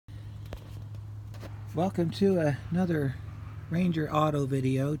Welcome to another Ranger Auto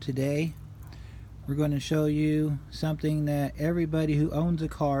video. Today we're going to show you something that everybody who owns a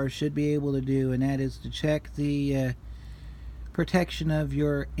car should be able to do, and that is to check the protection of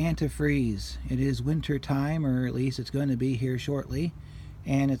your antifreeze. It is winter time, or at least it's going to be here shortly,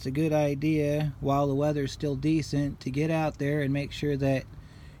 and it's a good idea while the weather's still decent to get out there and make sure that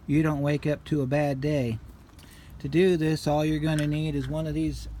you don't wake up to a bad day. To do this, all you're going to need is one of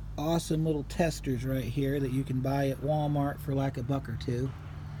these awesome little testers right here that you can buy at Walmart for like $1 or $2.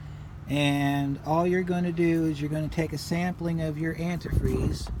 And all you're going to do is you're going to take a sampling of your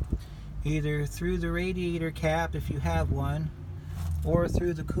antifreeze, either through the radiator cap if you have one, or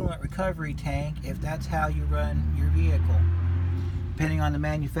through the coolant recovery tank if that's how you run your vehicle. Depending on the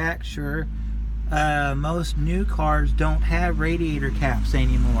manufacturer, most new cars don't have radiator caps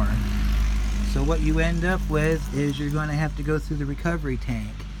anymore. So what you end up with is you're going to have to go through the recovery tank.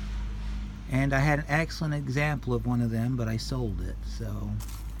 And I had an excellent example of one of them, but I sold it. So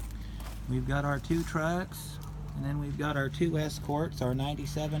we've got our 2 trucks, and then we've got our 2 Escorts, our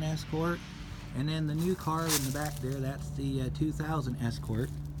 97 Escort, and then the new car in the back there, that's the 2000 Escort.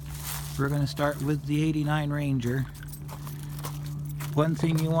 We're going to start with the 89 Ranger. One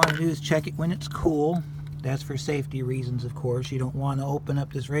thing you want to do is check it when it's cool. That's for safety reasons, of course. You don't want to open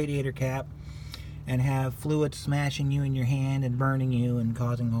up this radiator cap and have fluid smashing you in your hand and burning you and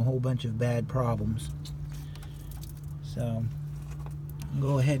causing a whole bunch of bad problems. So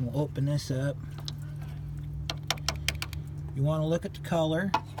go ahead and we'll open this up. You want to look at the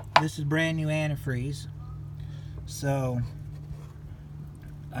color. This is brand new antifreeze, so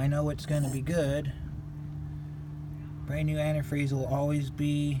I know it's going to be good. Brand new antifreeze will always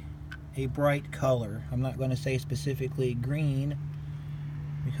be a bright color. I'm not going to say specifically green,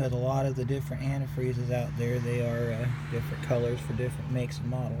 because a lot of the different antifreezes out there, they are different colors for different makes and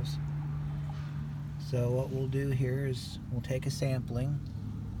models. So what we'll do here is we'll take a sampling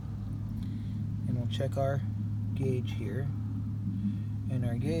and we'll check our gauge here, and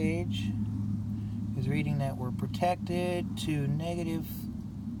our gauge is reading that we're protected to negative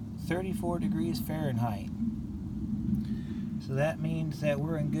 34 degrees Fahrenheit. So that means that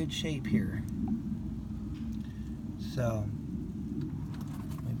we're in good shape here. So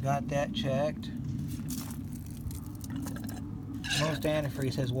got that checked. Most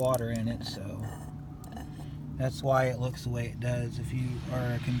antifreeze has water in it, so that's why it looks the way it does. If you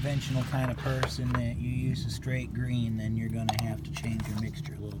are a conventional kind of person that you use a straight green, then you're going to have to change your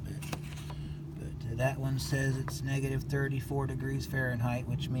mixture a little bit. But that one says it's negative 34 degrees Fahrenheit,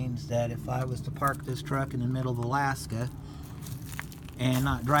 which means that if I was to park this truck in the middle of Alaska and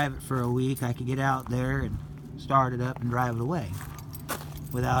not drive it for a week, I could get out there and start it up and drive it away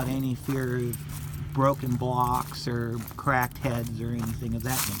without any fear of broken blocks or cracked heads or anything of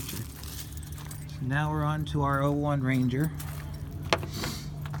that nature. So now we're on to our 01 Ranger.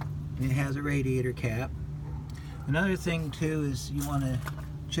 It has a radiator cap. Another thing too is you want to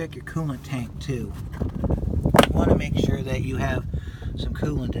check your coolant tank too. You want to make sure that you have some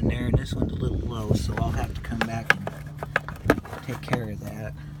coolant in there, and this one's a little low, so I'll have to come back and take care of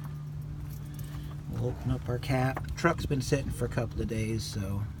that. We'll open up our cap. The truck's been sitting for a couple of days,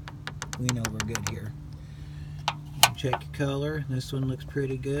 so we know we're good here. Check your color. This one looks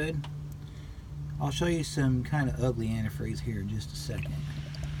pretty good. I'll show you some kind of ugly antifreeze here in just a second.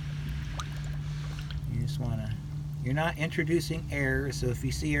 You just want to, you're not introducing air, so if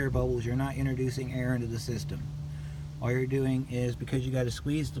you see air bubbles, you're not introducing air into the system. All you're doing is, because you got to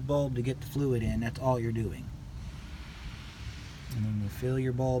squeeze the bulb to get the fluid in, that's all you're doing. And then you fill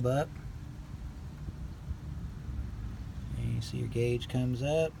your bulb up. See, your gauge comes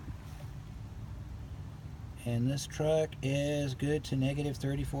up, and this truck is good to negative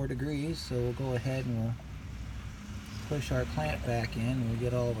 34 degrees, so we'll go ahead and we'll push our clamp back in, and we'll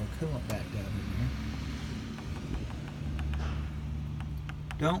get all of our coolant back down in here.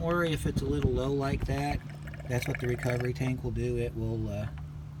 Don't worry if it's a little low like that. That's what the recovery tank will do. It will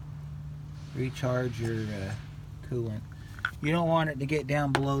recharge your coolant. You don't want it to get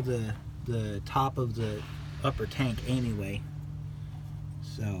down below the top of the upper tank anyway.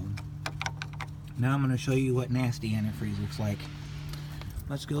 So now I'm going to show you what nasty antifreeze looks like.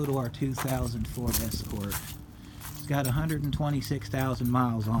 Let's go to our 2000 Ford Escort. It's got 126,000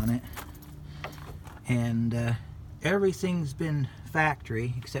 miles on it, and everything's been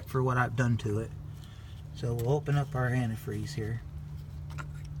factory except for what I've done to it. So we'll open up our antifreeze here.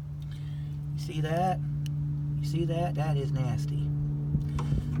 You see that? You see that? That is nasty.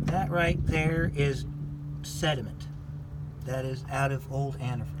 That right there is sediment. That is out of old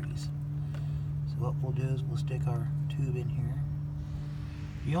antifreeze. So what we'll do is we'll stick our tube in here,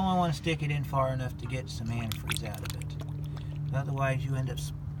 You only want to stick it in far enough to get some antifreeze out of it. Otherwise, you end up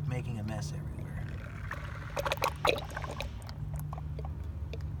making a mess everywhere.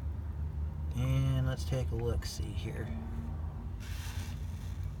 And let's take a look-see here.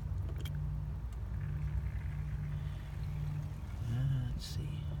 Let's see,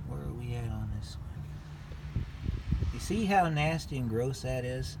 where are we at on this one? You see how nasty and gross that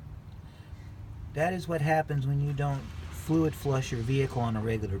is? That is what happens when you don't fluid flush your vehicle on a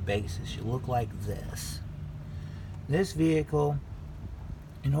regular basis. You look like this. This vehicle,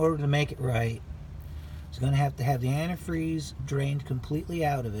 in order to make it right, is going to have the antifreeze drained completely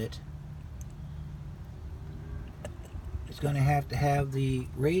out of it. It's going to have the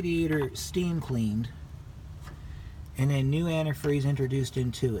radiator steam cleaned, and then new antifreeze introduced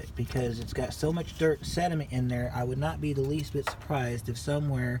into it, because it's got so much dirt and sediment in there. I would not be the least bit surprised if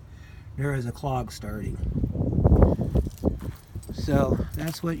somewhere there is a clog starting. So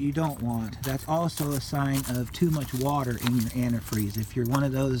that's what you don't want. That's also a sign of too much water in your antifreeze. If you're one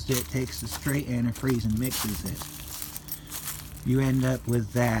of those that takes the straight antifreeze and mixes it, you end up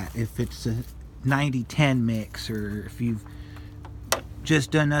with that. If it's a 90-10 mix, or if you've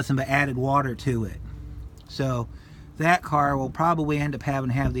just done nothing but added water to it. So that car will probably end up having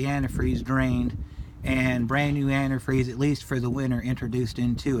to have the antifreeze drained and brand new antifreeze, at least for the winter, introduced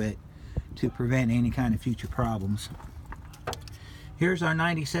into it to prevent any kind of future problems. Here's our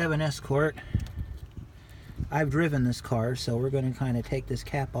 97 Escort. I've driven this car, so we're going to kind of take this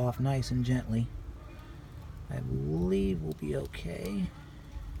cap off nice and gently. I believe we'll be okay.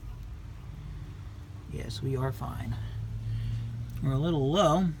 Yes, we are fine. We're a little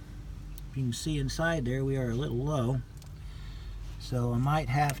low. If you can see inside there, we are a little low. So I might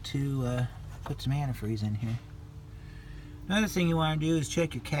have to put some antifreeze in here. Another thing you want to do is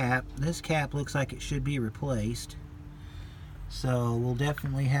check your cap. This cap looks like it should be replaced. So we'll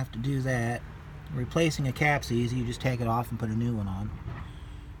definitely have to do that. Replacing a cap's easy. You just take it off and put a new one on.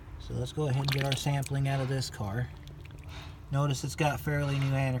 So let's go ahead and get our sampling out of this car. Notice it's got fairly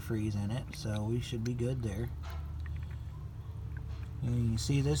new antifreeze in it, so we should be good there. And you can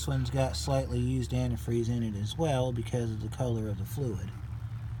see this one's got slightly used antifreeze in it as well because of the color of the fluid.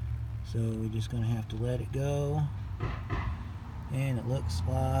 So we're just going to have to let it go. And it looks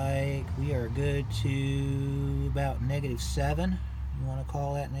like we are good to about -7. You want to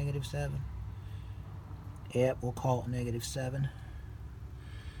call that -7? Yep, we'll call it -7.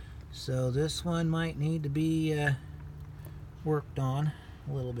 So this one might need to be worked on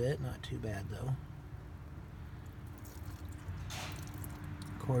a little bit. Not too bad though.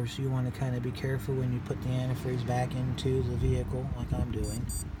 Of course, you want to kind of be careful when you put the antifreeze back into the vehicle like I'm doing.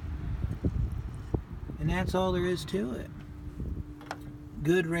 And that's all there is to it.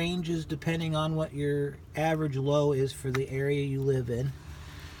 Good ranges depending on what your average low is for the area you live in.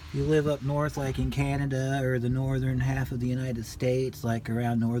 You live up north like in Canada or the northern half of the United States, like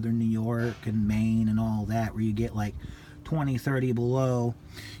around northern New York and Maine and all that, where you get like 20, 30 below,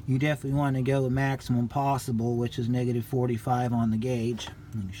 you definitely want to go the maximum possible, which is -45 on the gauge.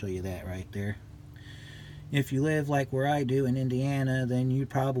 Let me show you that right there. If you live like where I do in Indiana, then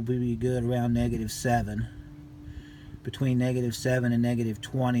you'd probably be good around -7. Between -7 and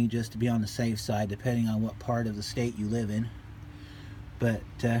 -20, just to be on the safe side, depending on what part of the state you live in. But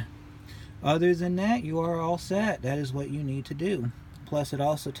other than that, you are all set. That is what you need to do. Plus, it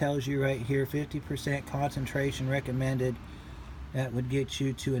also tells you right here 50% concentration recommended. That would get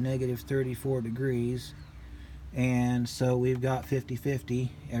you to a -34 degrees. And so we've got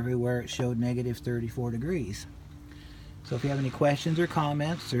 50-50 everywhere it showed -34 degrees. So if you have any questions or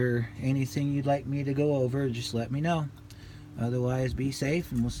comments or anything you'd like me to go over, just let me know. Otherwise, be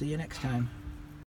safe and we'll see you next time.